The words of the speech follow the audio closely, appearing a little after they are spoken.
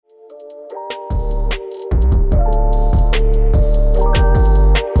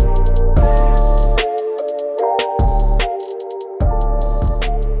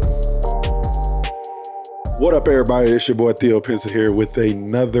up, everybody? It's your boy Theo here with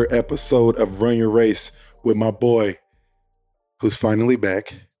another episode of Run Your Race with my boy, who's finally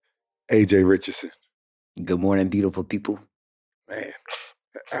back, AJ Richardson. Good morning, beautiful people. Man,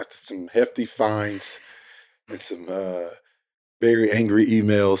 after some hefty fines and some very angry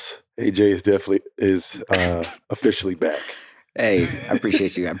emails, AJ is definitely officially back. Hey, I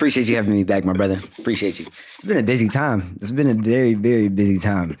appreciate you. I appreciate you having me back, my brother. Appreciate you. It's been a busy time. It's been a very, very busy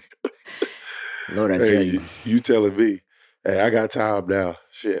time. Lord, I tell you. You telling me. Hey, I got time now.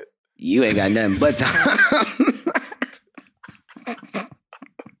 Shit. You ain't got nothing but time.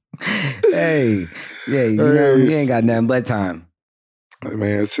 Hey, yeah, you ain't got nothing but time.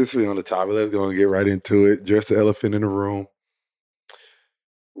 Man, since we're on the topic, let's go and get right into it. Dress the elephant in the room.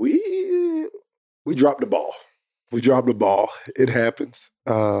 We dropped the ball. It happens.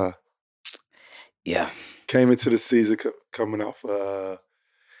 Yeah. Came into the season coming off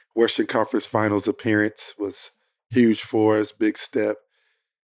Western Conference Finals appearance, was huge for us, big step.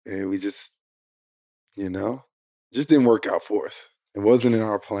 And we just didn't work out for us. It wasn't in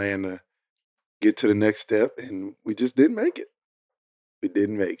our plan to get to the next step, and we just didn't make it.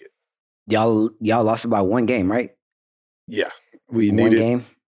 Y'all lost by one game, right? Yeah. We needed one game?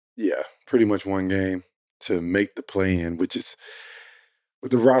 Yeah, pretty much one game to make the play-in, which is,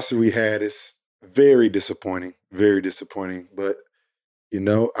 with the roster we had, is very disappointing. But,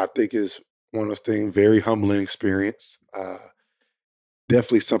 I think it's one of those things, very humbling experience.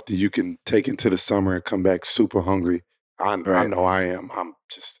 Definitely something you can take into the summer and come back super hungry. I know I am. I'm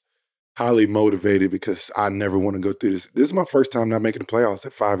just highly motivated because I never want to go through this. This is my first time not making the playoffs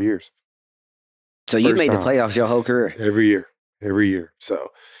at 5 years. So you made the playoffs your whole career? Every year.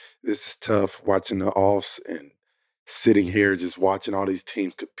 So this is tough, watching the offs and sitting here just watching all these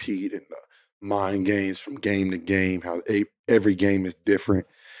teams compete and the mind games from game to game, how every game is different.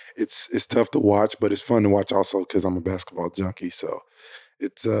 It's tough to watch, but it's fun to watch also because I'm a basketball junkie. So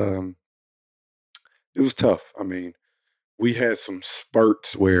it was tough. I mean, we had some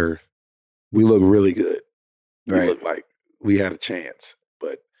spurts where we looked really good. We looked like we had a chance,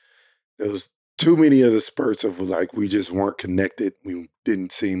 but there was too many of the spurts of like we just weren't connected. We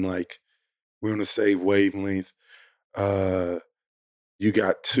didn't seem like we were on the same wavelength. You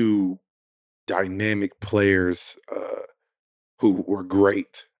got two dynamic players who were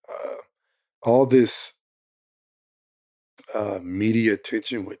great. All this media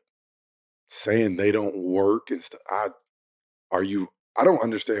attention with saying they don't work and stuff. I don't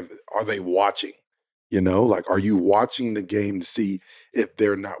understand. Are they watching? Like, are you watching the game to see if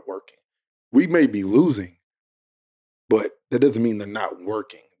they're not working? We may be losing, but that doesn't mean they're not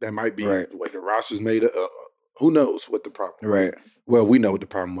working. That might be the way the roster's made. Who knows what the problem was? Right. Well, we know what the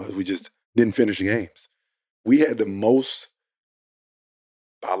problem was. We just didn't finish the games. We had the most,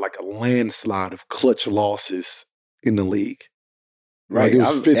 by like a landslide of clutch losses in the league. Right. Like, it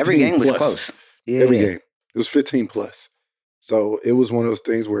was 15 every game was plus. close. Yeah. Every game. It was 15 plus. So it was one of those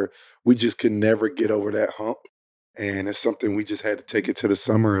things where we just could never get over that hump. And it's something we just had to take it to the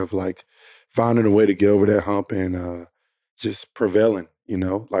summer of like finding a way to get over that hump and just prevailing,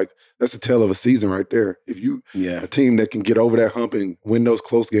 Like, that's a tale of a season right there. If you, a team that can get over that hump and win those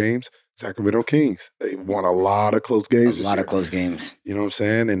close games, Sacramento Kings, they won a lot of close games. A lot of close games. You know what I'm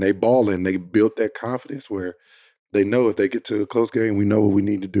saying? And they balling. They built that confidence where they know if they get to a close game, we know what we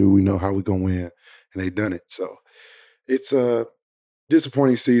need to do. We know how we're going to win. And they done it. So it's a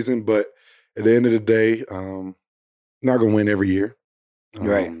disappointing season, but at the end of the day, not going to win every year.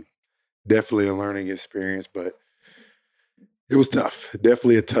 Right. Definitely a learning experience, but it was tough.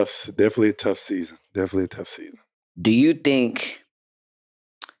 Definitely a tough season. Do you think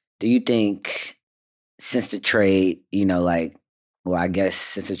since the trade, I guess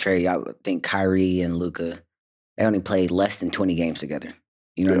since the trade, I would think Kyrie and Luka, they only played less than 20 games together.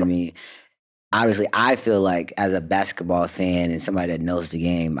 You know what I mean? Obviously, I feel like as a basketball fan and somebody that knows the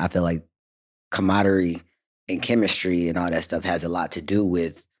game, I feel like camaraderie and chemistry and all that stuff has a lot to do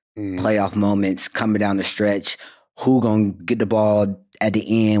with playoff moments, coming down the stretch, who gonna get the ball at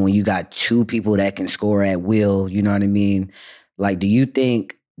the end when you got two people that can score at will, you know what I mean? Like, do you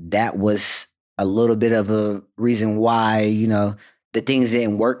think that was a little bit of a reason why, the things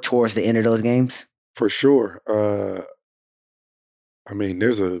didn't work towards the end of those games? For sure. I mean,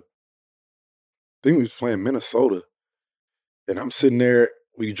 I think we was playing Minnesota, and I'm sitting there,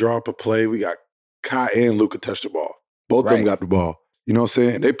 we draw up a play, we got Kai and Luka touch the ball. Both of them got the ball. You know what I'm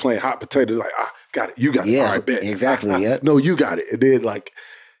saying? They playing hot potato, like, got it, you got it, all right, bet. Exactly, yeah. No, you got it. And then, like,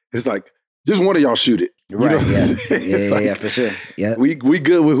 it's like, just one of y'all shoot it. Right, yeah, for sure. Yeah. We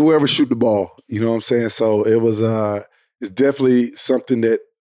good with whoever shoot the ball. You know what I'm saying? So it was, it's definitely something that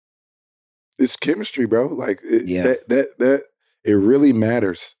it's chemistry, bro. Like Yeah. that it really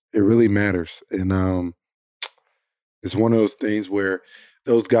matters. It really matters. And it's one of those things where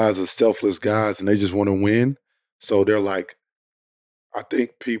those guys are selfless guys and they just want to win. So they're like, I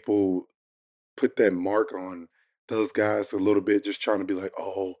think people put that mark on those guys a little bit, just trying to be like,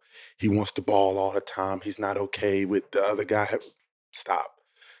 oh, he wants the ball all the time. He's not okay with the other guy. Stop.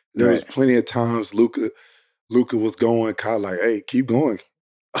 There was Right. plenty of times Luka was going, Kyle like, hey, keep going.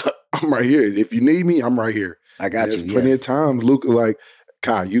 I'm right here. If you need me, I'm right here. I And got there's you. Yeah. plenty of times Luka like,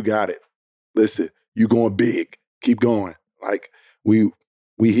 Kyle, you got it. Listen, you going big. Keep going. Like we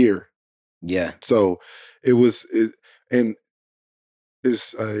here. Yeah. So and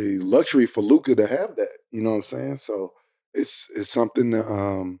it's a luxury for Luka to have that. You know what I'm saying? So it's something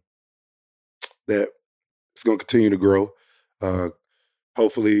that it's going to continue to grow. Uh,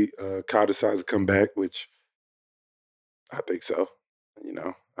 hopefully, Kyle decides to come back, which I think so. You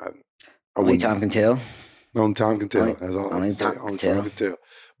know, I Only wouldn't. time can tell. Only time can tell. Only, That's all I have to only say. time can Only time tell. can tell.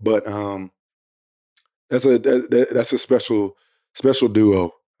 But that's a special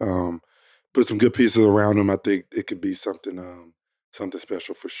duo. Put some good pieces around them. I think it could be something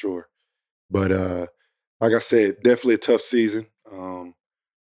special for sure. But like I said, definitely a tough season.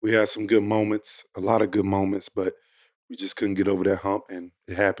 We had some good moments, a lot of good moments, but we just couldn't get over that hump, and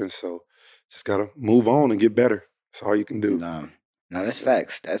it happened. So just gotta move on and get better. That's all you can do. No, no, that's Yeah.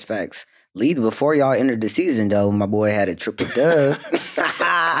 facts. That's facts. Lead before y'all entered the season, though. My boy had a triple dub.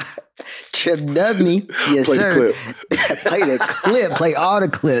 Trip dub me, yes Play the sir. clip. Play the clip. Play all the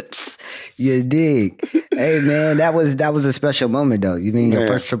clips. You dig? Hey man, that was a special moment though. You mean your Man,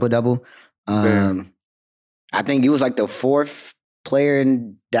 first triple double? man. I think you was like the fourth player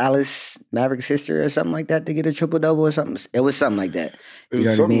in Dallas Mavericks history or something like that to get a triple double or something. It was something like that. It You know was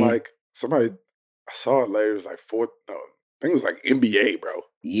what I something mean? like somebody. I saw it later. It was like fourth. No, I think it was like NBA, bro.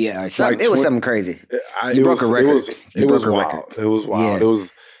 Yeah, or Like something. It was something crazy. I, He it broke a was it record. was He it broke was a record. wild. It was wild. Yeah.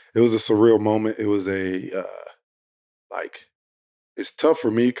 It was a surreal moment. It was a like it's tough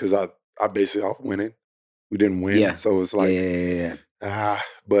for me because I basically off winning. We didn't win, Yeah. so it's Yeah, like yeah, yeah, yeah.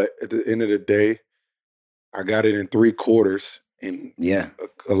 But at the end of the day, I got it in 3 quarters, and Yeah.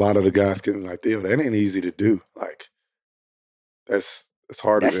 a lot of the guys can like, Theo, that ain't easy to do. Like it's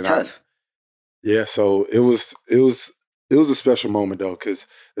harder That's than I. tough. Yeah, so it was a special moment though, because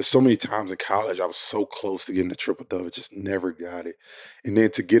there's so many times in college I was so close to getting a triple double, just never got it. And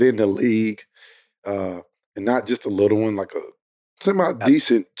then to get in the league, uh, and not just a little one, like a semi Uh,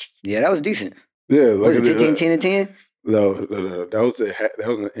 decent, yeah, that was decent. yeah, What like was it 15, 10, and 10? no, that was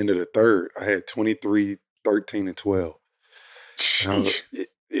the end of the third. I had 23, 13, and 12. Sheesh.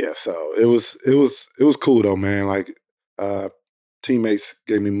 Yeah, so it was cool though, man. Like uh, teammates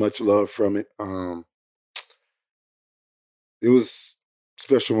gave me much love from it. It was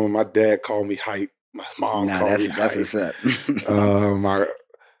special when my dad called me hype. My mom Nah, called me that's hype. what's up.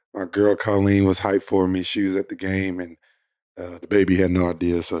 My girl Colleen was hype for me. She was at the game, and the baby had no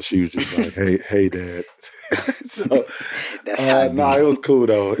idea, so she was just like, hey, dad." So, That's how it be. it was cool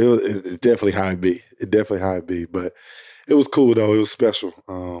though. It's definitely high B. It definitely high B, but it was cool though. It was special.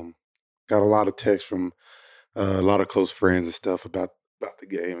 Got a lot of texts from a lot of close friends and stuff about the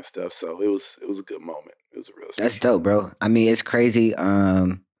game and stuff. So it was a good moment. It was a real That's special dope, moment. bro. I mean, it's crazy.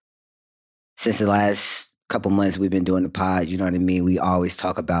 Since the last couple months we've been doing the pod, you know what I mean? We always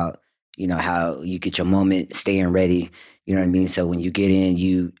talk about, how you get your moment, staying ready, you know what I mean? So when you get in,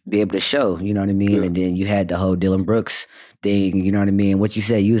 you be able to show, you know what I mean? Yeah, And then you had the whole Dylan Brooks thing, you know what I mean? What you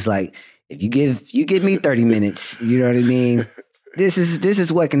said, you was like, if you give me 30 minutes, you know what I mean? This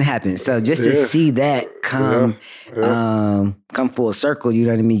is what can happen. So just to yeah, see that yeah, yeah, come full circle, you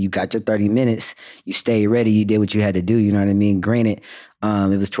know what I mean? You got your 30 minutes, you stayed ready, you did what you had to do, you know what I mean? Granted,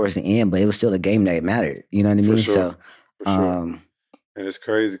 it was towards the end, but it was still a game that mattered. You know what I for mean? sure, So, for sure. um, And it's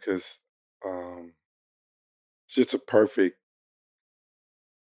crazy because it's just a perfect.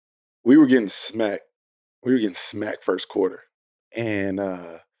 We were getting smacked. We were getting smacked first quarter, and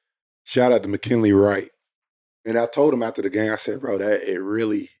shout out to McKinley Wright. And I told him after the game, I said, "Bro, that it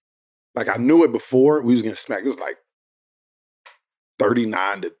really like I knew it before. We was getting smacked. It was like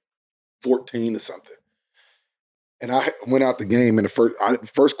 39-14 or something." And I went out the game in the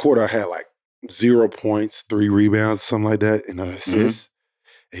first quarter. I had like 0 points, 3 rebounds, something like that, and an mhm. assist.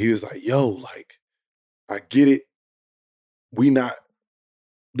 And he was like, "Yo, like I get it. We not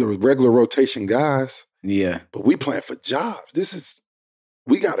the regular rotation guys, Yeah, but we playing for jobs.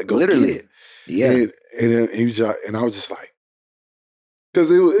 We got to go get literally, it." yeah, And then he was just, and I was just like,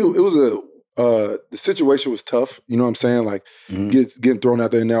 because it was the situation was tough. You know what I'm saying? Like mhm. getting thrown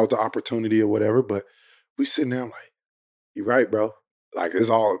out there now with the opportunity or whatever. But we sitting there, I'm like, "You're right, bro. like it's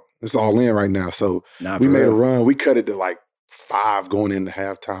all in right now. So Nah, we for made a real. run. We cut it to like 5 going into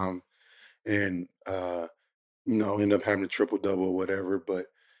halftime, and end up having a triple double or whatever. But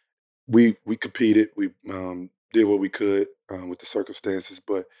we competed. We did what we could with the circumstances.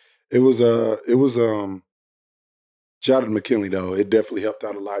 But it was shout out to McKinley though. It definitely helped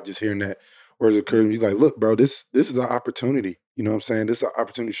out a lot just hearing that words of encouragement. He's like, look, bro, this is our opportunity. You know what I'm saying? This is our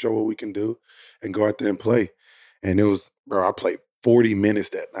opportunity to show what we can do and go out there and play. And it was, bro, I played 40 minutes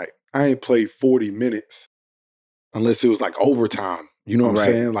that night. I ain't played 40 minutes unless it was like overtime. You know what I'm Right.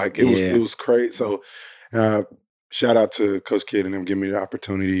 saying? Like it Yeah. was crazy. So shout out to Coach Kidd and them giving me the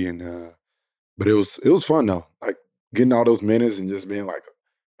opportunity. And but it was fun though. Like getting all those minutes and just being like,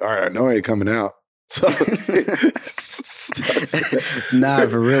 all right, I know I ain't coming out. So, Nah,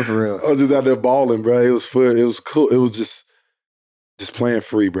 for real, for real. I was just out there balling, bro. It was fun. It was cool. It was just playing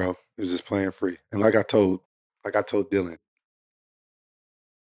free, bro. It was just playing free. And like I told Dylan,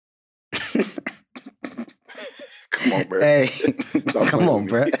 come on, bro. Hey, Stop come playing on, with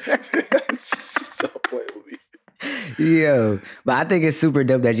bro. me. Stop playing with me. Yo, but I think it's super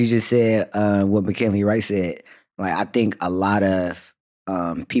dope that you just said what McKinley Wright said. Like, I think a lot of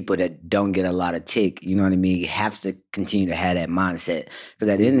people that don't get a lot of tick, you know what I mean, have to continue to have that mindset. Because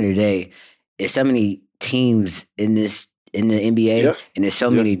at the end of the day, there's so many teams in the NBA, Yeah. and there's so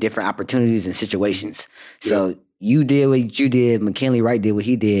Yeah. many different opportunities and situations. Yeah. So you did what you did, McKinley Wright did what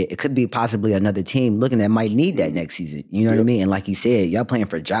he did. It could be possibly another team looking that might need that next season. You know what I mean? And like he said, y'all playing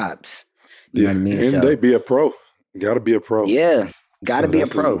for jobs. You know what I mean? And So they be a pro. Got to be a pro. yeah, got to So be a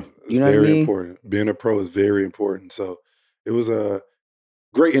that's pro. You know what I very mean? important. Being a pro is very important. So it was a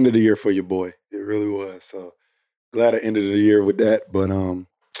great end of the year for your boy. It really was. So glad I ended the year with that. But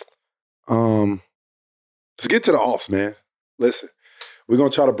let's get to the offs, man. Listen, we're gonna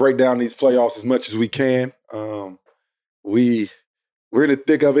try to break down these playoffs as much as we can. We're in the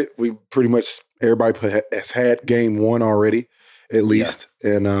thick of it. We pretty much everybody has had game one already, at least,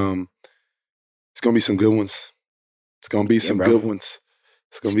 and it's gonna be some good ones. It's gonna be some bro. good ones.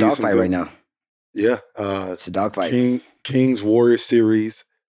 It's gonna be Dog some fight good right now. Yeah. It's a dog fight. Kings Warriors series,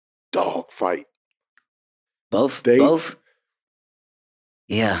 dog fight. Both.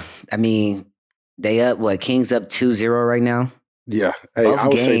 Yeah, I mean, they up what? Kings up 2-0 right now. Yeah. Hey, Both I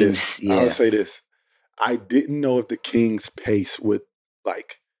would say games, this. yeah. I would say this. I didn't know if the Kings pace would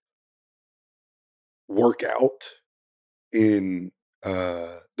like work out in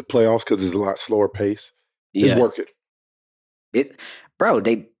the playoffs because it's a lot slower pace. It's working. Bro,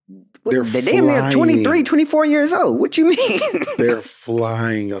 they're flying. near 23, 24 years old. What you mean? They're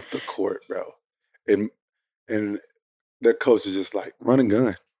flying up the court, bro. And their coach is just like, run and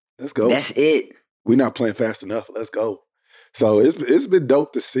gun. Let's go. That's it. We're not playing fast enough. Let's go. So it's been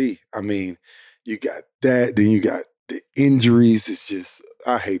dope to see. I mean, you got that, then you got the injuries. It's just,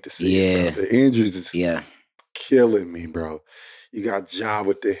 I hate to see it, bro. The injuries is killing me, bro. You got Ja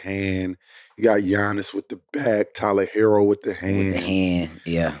with the hand. You got Giannis with the back. Tyler Hero with the hand.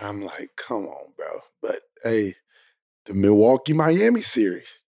 Yeah. I'm like, come on, bro. But hey, the Milwaukee-Miami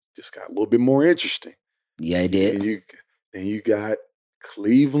series just got a little bit more interesting. Yeah, it did. And you got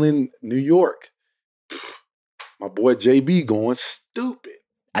Cleveland, New York. My boy JB going stupid.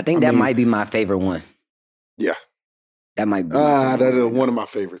 I think that might be my favorite one. Yeah. That might be. That is one of my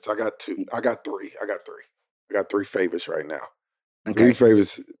favorites. I got two. I got three. I got three favorites right now. Okay. Three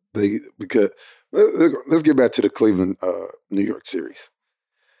favorites. Because let's get back to the Cleveland, New York series.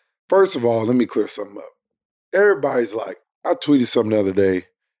 First of all, let me clear something up. Everybody's like, I tweeted something the other day,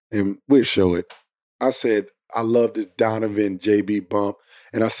 and we'll show it. I said, I love this Donovan JB bump.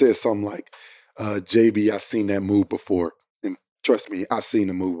 And I said something like, JB, I've seen that move before. And trust me, I've seen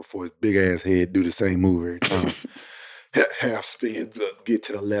the move before. His big ass head do the same move every time. Half spin, get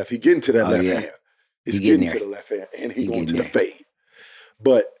to the left. He getting to that left hand. He's getting to the left hand. And he going to the fade.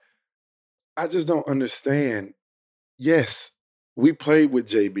 But I just don't understand. Yes, we played with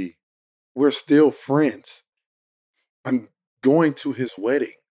JB. We're still friends. I'm going to his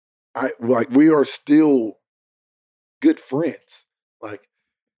wedding. We are still good friends. Like,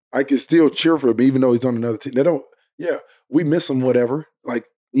 I can still cheer for him even though he's on another team. We miss him, whatever. Like,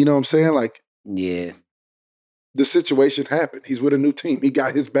 you know what I'm saying? Like, yeah. The situation happened. He's with a new team. He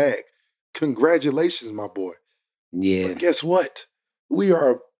got his bag. Congratulations, my boy. Yeah. But guess what? We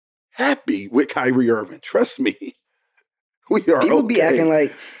are happy with Kyrie Irving. Trust me. We are People be acting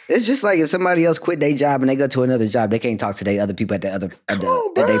like it's just like if somebody else quit their job and they go to another job, they can't talk to their other people at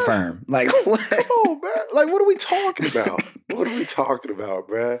their firm. Like, what? Come on, bro. Like, what are we talking about? What are we talking about,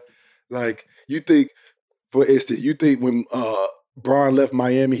 bro? Like, you think, for instance, when Bron left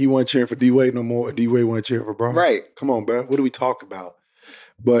Miami, he wasn't cheering for D-Wade no more, and D-Wade wasn't cheering for Bron? Right. Come on, bro. What do we talk about?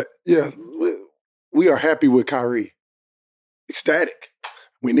 But yeah, we are happy with Kyrie. Ecstatic.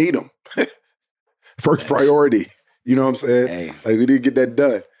 We need him. First priority. You know what I'm saying? Hey. Like we did get that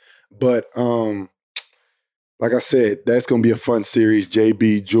done. But like I said, that's gonna be a fun series.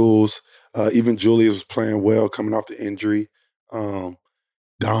 JB, Jules, even Julius was playing well coming off the injury. Don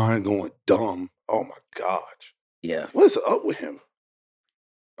going dumb. Oh my gosh. Yeah. What's up with him?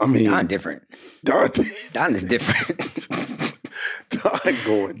 I mean, Don different. Don is different. Don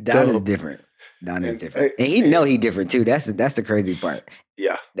going Don dumb. is different. Don is different. And he know he different too. That's the crazy part.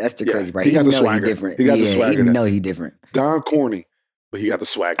 Yeah. That's the crazy part. He got the know swagger. He different. He got the swagger. He know he different. Don corny, but he got the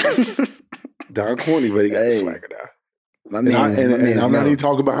swagger. Don corny, but he got the swagger now. And I'm not even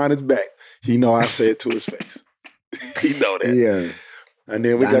talking behind his back. He know I say it to his face. He know that. Yeah. And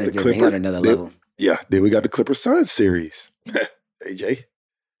then we got the Clippers. He on another level. Yeah. Then we got the Clippers Suns series. AJ.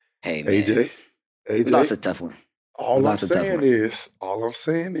 Hey, man. AJ. We lost a tough one. All I'm saying is,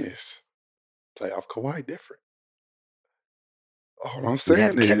 playoff Kawhi different. All I'm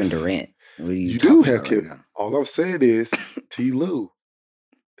saying is Kevin Durant. You do have Kevin. Right, all I'm saying is T. Lue.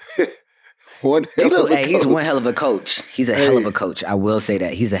 He's one hell of a coach. He's a hell of a coach. I will say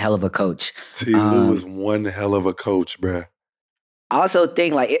that. He's a hell of a coach. T. Lue is one hell of a coach, bruh. I also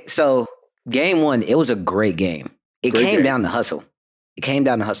think game one, it was a great game. It came down to hustle.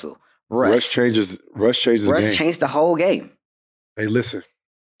 Russ changes the game. Changed the whole game. Hey, listen.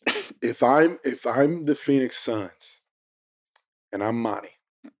 If I'm the Phoenix Suns and I'm Monty,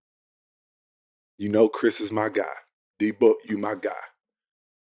 you know Chris is my guy. D-Book, you my guy.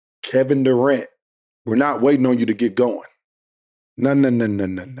 Kevin Durant, we're not waiting on you to get going. No.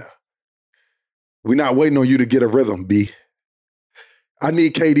 We're not waiting on you to get a rhythm, B. I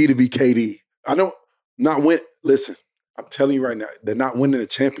need KD to be KD. Listen, I'm telling you right now, they're not winning a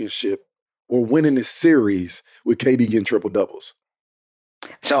championship or winning this series with KD getting triple doubles.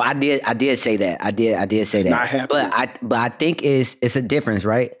 So I did say that. I did say it's that. Not happening. But I think it's a difference,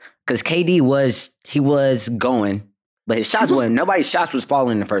 right? Because KD was going, but his shots wasn't. Nobody's shots was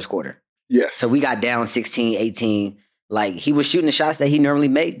falling in the first quarter. Yes. So we got down 16, 18. Like he was shooting the shots that he normally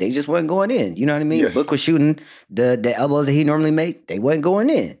make. They just wasn't going in. You know what I mean? Yes. Book was shooting the elbows that he normally make. They wasn't going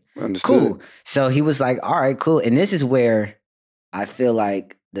in. Understood. Cool. So he was like, all right, cool. And this is where I feel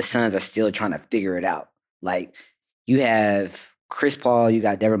like the Suns are still trying to figure it out. Like you have Chris Paul, you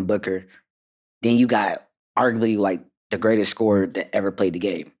got Devin Booker, then you got arguably like the greatest scorer that ever played the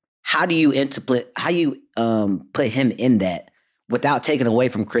game. How do you put him in that without taking away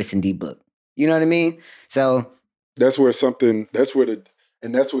from Chris and D-Book? You know what I mean? So that's where chemistry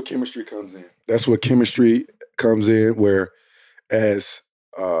comes in. That's where chemistry comes in, where as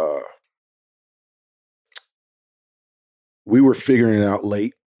we were figuring it out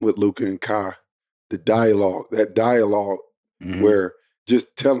late with Luka and Kai, that dialogue mm-hmm. where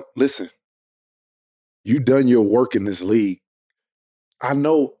listen, you done your work in this league. I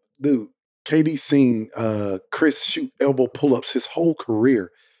know, dude, KD's seen Chris shoot elbow pull-ups his whole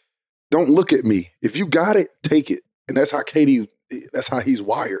career. Don't look at me. If you got it, take it. And that's how he's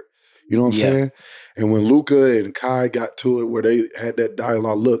wired. You know what I'm saying? And when Luka and Kai got to it where they had that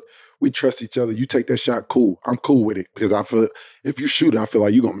dialogue, look, we trust each other. You take that shot, cool. I'm cool with it because I feel if you shoot it, I feel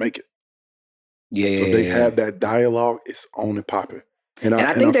like you're going to make it. Yeah. So they have that dialogue. It's on and popping. And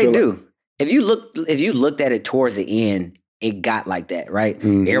I think they do. If you looked at it towards the end, it got like that, right?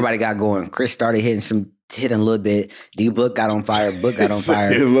 Mm-hmm. Everybody got going. Chris started hitting a little bit. D-Book got on fire. Book got on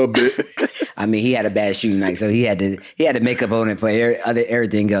fire. A little bit. I mean, he had a bad shooting night, so he had to make up on it for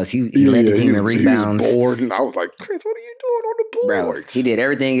everything else. He led the team in rebounds. He was bored, and I was like, Chris, what are you doing on the board? Bro, he did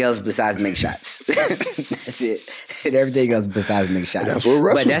everything else besides make shots. That's it. Did everything else besides make shots. That's what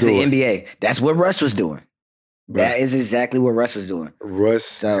Russ was doing. But that's the NBA. That's what Russ was doing. Bro. That is exactly what Russ was doing.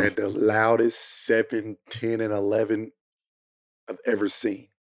 Russ had the loudest 7, 10, and 11 I've ever seen.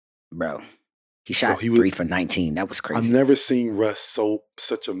 Bro. He shot 3 for 19. That was crazy. I've never seen Russ and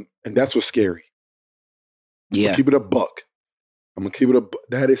that's what's scary. Yeah. I'm gonna keep it a buck.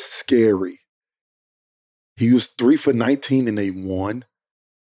 That is scary. He was 3 for 19 and they won.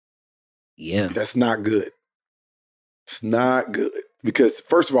 Yeah. That's not good. It's not good. Because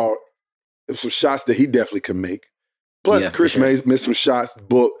first of all, there's some shots that he definitely can make. Plus, Chris missed some shots,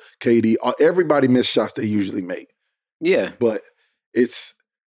 Book, KD. Everybody missed shots they usually make. Yeah. But it's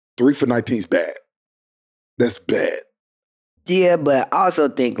 3 for 19 is bad. That's bad. Yeah, but I also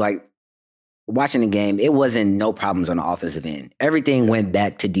think, like, watching the game, it wasn't no problems on the offensive end. Everything went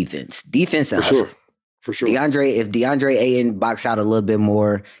back to defense. Defense and hustle. For sure. If DeAndre Ayton box out a little bit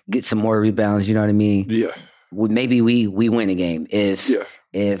more, get some more rebounds, you know what I mean? Yeah. Maybe we win a game. If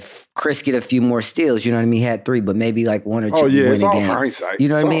if Chris get a few more steals, you know what I mean? He had 3, but maybe like 1 or 2 Oh yeah, win it's a all game. hindsight. You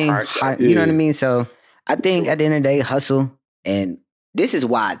know It's what I all mean? hindsight. You know what I Yeah. mean? So I think Sure. at the end of the day, hustle, and this is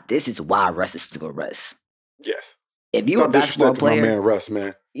why Russ is still Russ. Yes. If you a Stop basketball disrespecting my player, man Russ,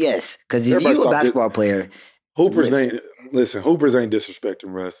 man. yes, because if Everybody you a stop basketball player, Hoopers listen, Hoopers ain't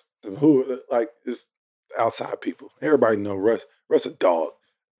disrespecting Russ. It's outside people. Everybody know Russ. Russ a dog.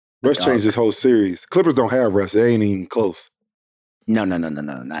 Russ changed this whole series. Clippers don't have Russ. They ain't even close. No,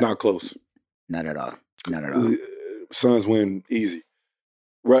 Not close. Not at all. Not at all. Suns win easy.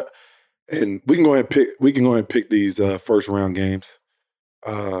 And we can go ahead and pick these first round games.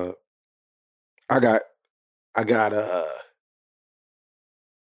 I got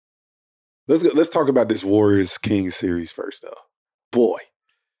let's talk about this Warriors Kings series first though. Boy.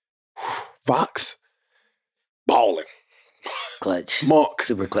 Fox balling. Clutch. Monk.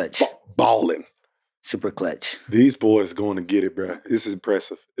 Super clutch. Balling. Super clutch. These boys going to get it, bro. This is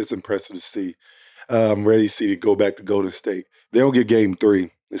impressive. It's impressive to see. I'm ready to see it go back to Golden State. They don't get game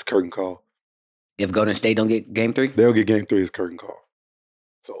 3. It's curtain call. If Golden State don't get game 3? They'll get game 3. It's curtain call.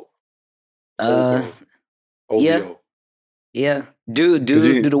 So, yeah. Yeah. Do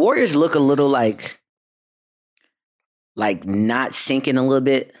the Warriors look a little like not sinking a little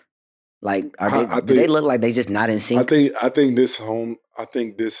bit? Like, do they look like they just not in sync? I think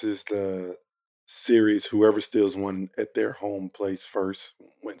this is the series. Whoever steals one at their home place first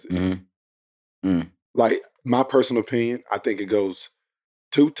wins it. Mm-hmm. Like my personal opinion, I think it goes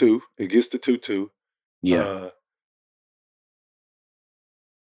 2-2. It gets to 2-2. Yeah.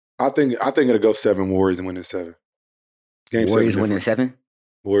 I think it'll go 7 Warriors and winning 7. Game Warriors winning 7.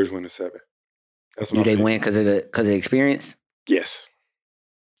 Warriors winning 7. That's do they win because of the experience? Yes.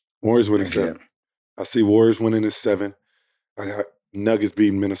 Warriors winning 7. I see Warriors winning in 7. I got Nuggets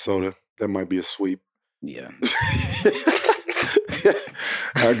beating Minnesota. That might be a sweep. Yeah.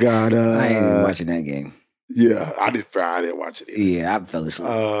 I got. I ain't even watching that game. Yeah, I didn't watch it either. Yeah, I fell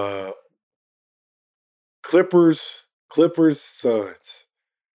asleep. Clippers, Suns.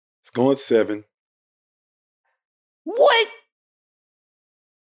 It's going 7. What?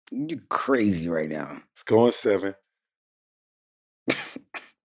 You're crazy right now. It's going 7.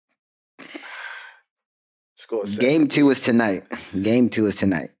 Game 2 is tonight. Game 2 is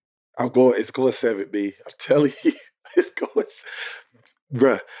tonight. It's going 7, B. I'm telling you. It's going.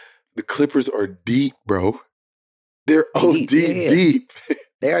 Bruh, the Clippers are deep, bro. They're deep.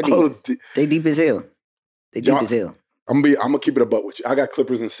 They are deep. They deep as hell. They deep as hell. I'm gonna keep it a buck with you. I got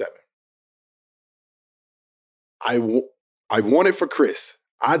Clippers in 7. I want it for Chris.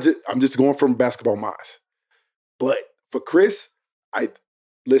 I'm just going from basketball minds. But for Chris,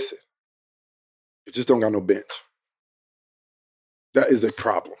 listen. You just don't got no bench. That is a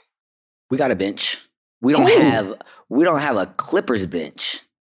problem. We got a bench. We don't have a Clippers bench.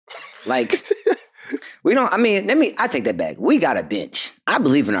 Like we don't. I mean, I take that back. We got a bench. I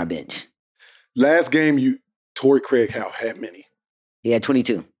believe in our bench. Last game, Torrey Craig had many. He had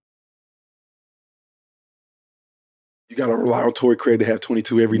 22. You got to rely on Torrey Craig to have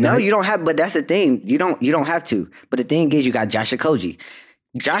 22 every night. No, you don't have. But that's the thing. You don't have to. But the thing is, you got Josh Okogie.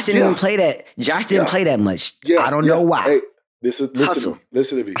 Josh didn't even play that. Josh didn't play that much. I don't know why. Hey, listen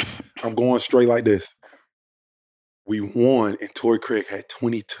to me. I'm going straight like this. We won, and Torrey Craig had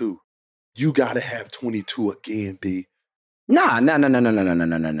 22. You got to have 22 again, B. No.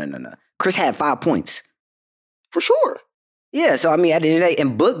 Chris had 5 points. For sure. Yeah, so I mean, at the end of the day,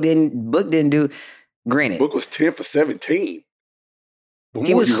 and Book didn't do. Granted, Book was 10 for 17.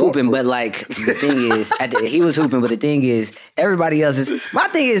 He was hooping, but like the thing is, he was hooping, but the thing is, everybody else is. My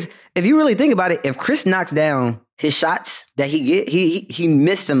thing is, if you really think about it, if Chris knocks down his shots that he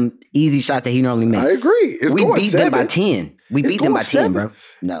missed some easy shots that he normally makes. I agree. We beat them by 10. We beat them by 10, bro.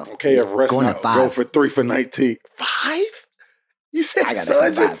 No. Okay, if Russ going to 5. Go for 3 for 19. 5? You said I got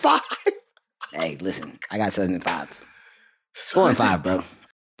Suns at 5. Hey, listen, I got Suns at 5. 4 and 5, bro.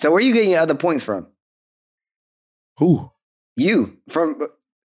 So where are you getting your other points from? Who? You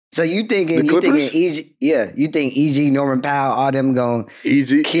you thinking EG? Yeah, you think EG, Norman Powell, all them going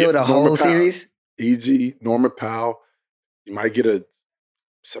kill the whole series? EG, Norman Powell, you might get a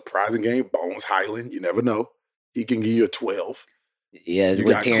surprising game. Bones Highland, you never know. He can give you a 12. Yeah, you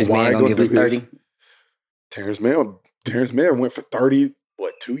with Terrence Mann gonna give us 30. Terrence Mann went for 30.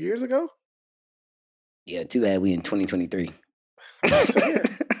 What, 2 years ago? Yeah, too bad we in 2023.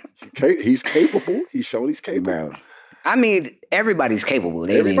 He's capable. He's shown he's capable. Bro. I mean, everybody's capable.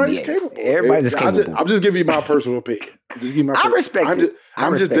 Everybody's capable. Everybody's capable. I'm just giving you my personal opinion. I respect it.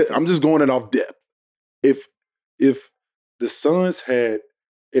 I'm just going it off depth. If the Suns had,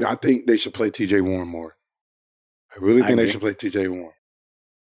 and I think they should play TJ Warren more. I really think they should play TJ Warren.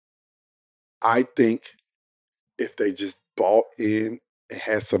 I think if they just bought in and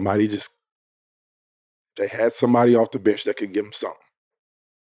had somebody they had somebody off the bench that could give them something,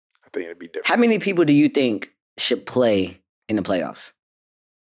 I think it'd be different. How many people do you think should play in the playoffs?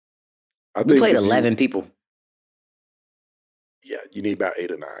 We played 11 people. Yeah, you need about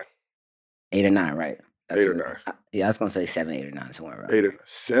 8 or 9. 8 or 9, right? That's 8 or 9. Yeah, I was gonna say 7, 8 or 9, somewhere around. 8 or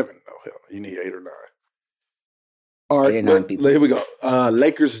 7. Oh hell, you need 8 or 9. All right, 8 or 9 people. Here we go.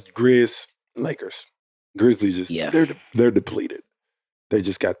 Lakers, Lakers. Grizzlies they're depleted. They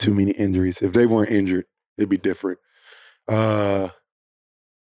just got too many injuries. If they weren't injured, it'd be different. You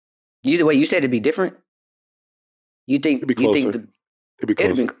said it'd be different? You think it'd be closer? It'd be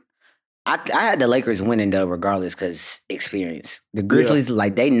closer. I had the Lakers winning though, regardless, because experience. The Grizzlies,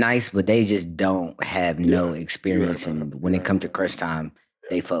 they nice, but they just don't have no experience. And when it comes to crunch time,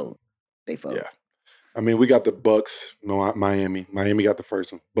 they fold. Yeah. I mean, we got the Bucks. No, Miami. Miami got the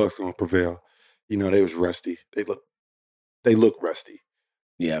first one. Bucks gonna prevail. They was rusty. They look rusty.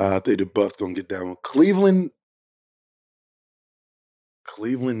 Yeah. I think the Bucks gonna get down. Cleveland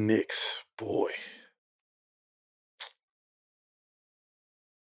Knicks, boy.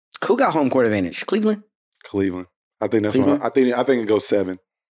 Who got home court advantage? Cleveland. I think that's one. I think it goes 7.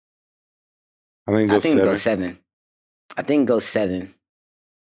 I think it goes 7. I think it goes 7.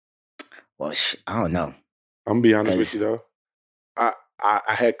 Well, I don't know. I'm gonna be honest with you though. I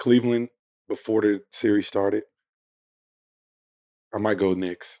had Cleveland before the series started. I might go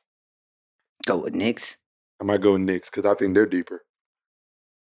Knicks. Go with Knicks? I might go Knicks because I think they're deeper.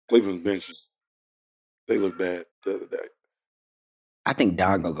 Cleveland's benches, they look bad the other day. I think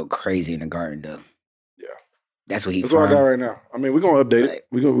Don gonna go crazy in the Garden though. Yeah, that's what I got right now. I mean, we're gonna update it.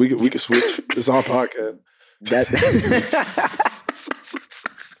 We can switch. It's our podcast.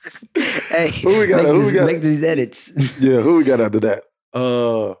 Hey, who we got? Make these edits. Yeah, who we got after that?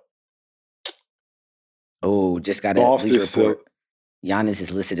 Just got a Boston report. Giannis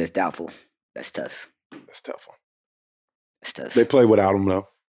is listed as doubtful. That's tough. That's tough one. That's tough. They play without him though.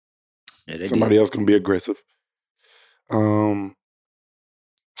 Yeah, somebody else gonna be aggressive.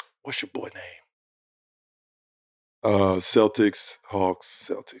 What's your boy name? Celtics, Hawks,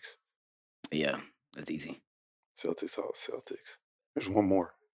 Celtics. Yeah, that's easy. Celtics, Hawks, Celtics. There's one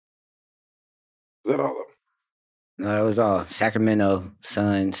more. Is that all of them? No, it was all Sacramento,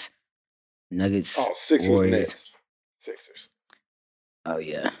 Suns, Nuggets. Oh, Sixers, Warriors. Nets. Sixers. Oh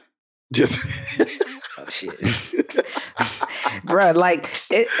yeah. Just. Oh shit. Bro,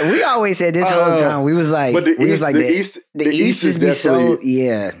 we always said this whole time. We was like, but the East is be so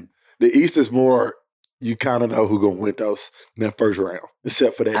yeah. The East is more. You kind of know who's gonna win those in that first round,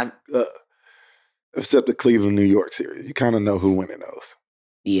 except for that. Except the Cleveland New York series, you kind of know who's winning those.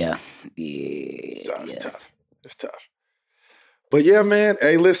 Yeah. So it's tough. It's tough. But yeah, man.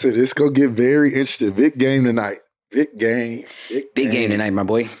 Hey, listen, it's gonna get very interesting. Big game tonight. Big game tonight, my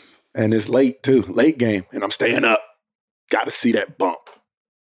boy. And it's late too. Late game, and I'm staying up. Got to see that bump.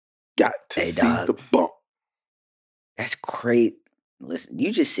 Got to see the bump. That's great. Listen,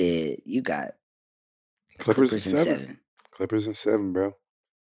 you just said you got Clippers in 7. Clippers in 7, bro.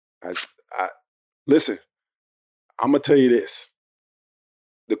 I listen. I'm gonna tell you this.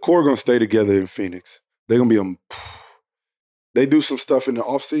 The core gonna stay together in Phoenix. They're gonna be they do some stuff in the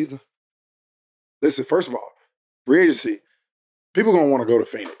offseason. Listen, first of all, free agency, people gonna want to go to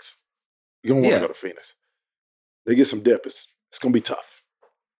Phoenix. You're gonna want to go to Phoenix. They get some depth. It's gonna be tough.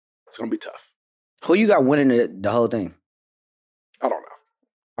 It's gonna be tough. Who you got winning the whole thing? I don't know.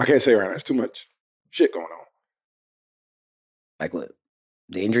 I can't say right now. There's too much shit going on. Like what?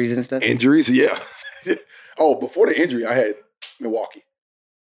 The injuries and stuff? Injuries, yeah. Before the injury, I had Milwaukee.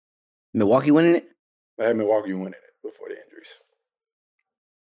 Milwaukee winning it? I had Milwaukee winning it before the injuries.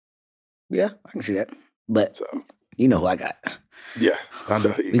 Yeah, I can see that. But you know who I got. Yeah, I know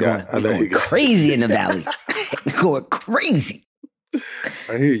who you got. I know you got crazy in the valley. Going crazy.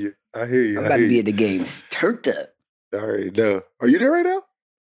 I hear you. I'm about to be at the games. Turned up. I already know. Are you there right now?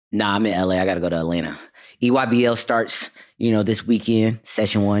 Nah, I'm in LA. I got to go to Atlanta. EYBL starts, this weekend,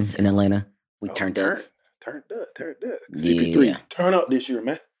 session 1 in Atlanta. We turned up. Turned up. CP3, turn up this year,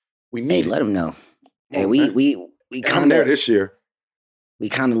 man. We need let them know. Hey, we kind of there this year. We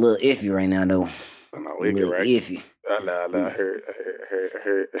kind of a little iffy right now, though. I know, we get right. Iffy. I heard.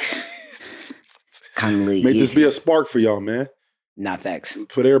 Kind of little Make iffy. this be a spark for y'all, man. Not facts.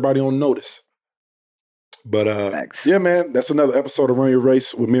 Put everybody on notice. But facts. Yeah, man, that's another episode of Run Your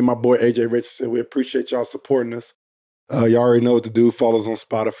Race with me and my boy AJ Richardson. We appreciate y'all supporting us. Y'all already know what to do. Follow us on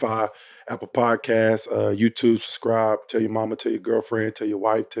Spotify, Apple Podcasts, YouTube. Subscribe. Tell your mama, tell your girlfriend, tell your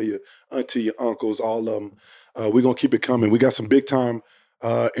wife, tell your auntie, your uncles, all of them. We're going to keep it coming. We got some big time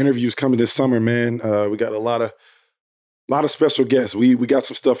interviews coming this summer, man. We got a lot of special guests. We got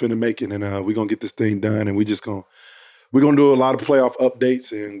some stuff in the making, and we're gonna get this thing done. And we're gonna do a lot of playoff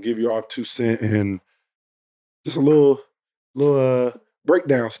updates and give you our 2 cents and just a little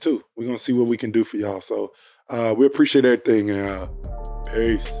breakdowns too. We're gonna see what we can do for y'all. So we appreciate everything, and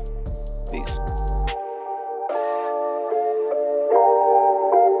peace. Peace.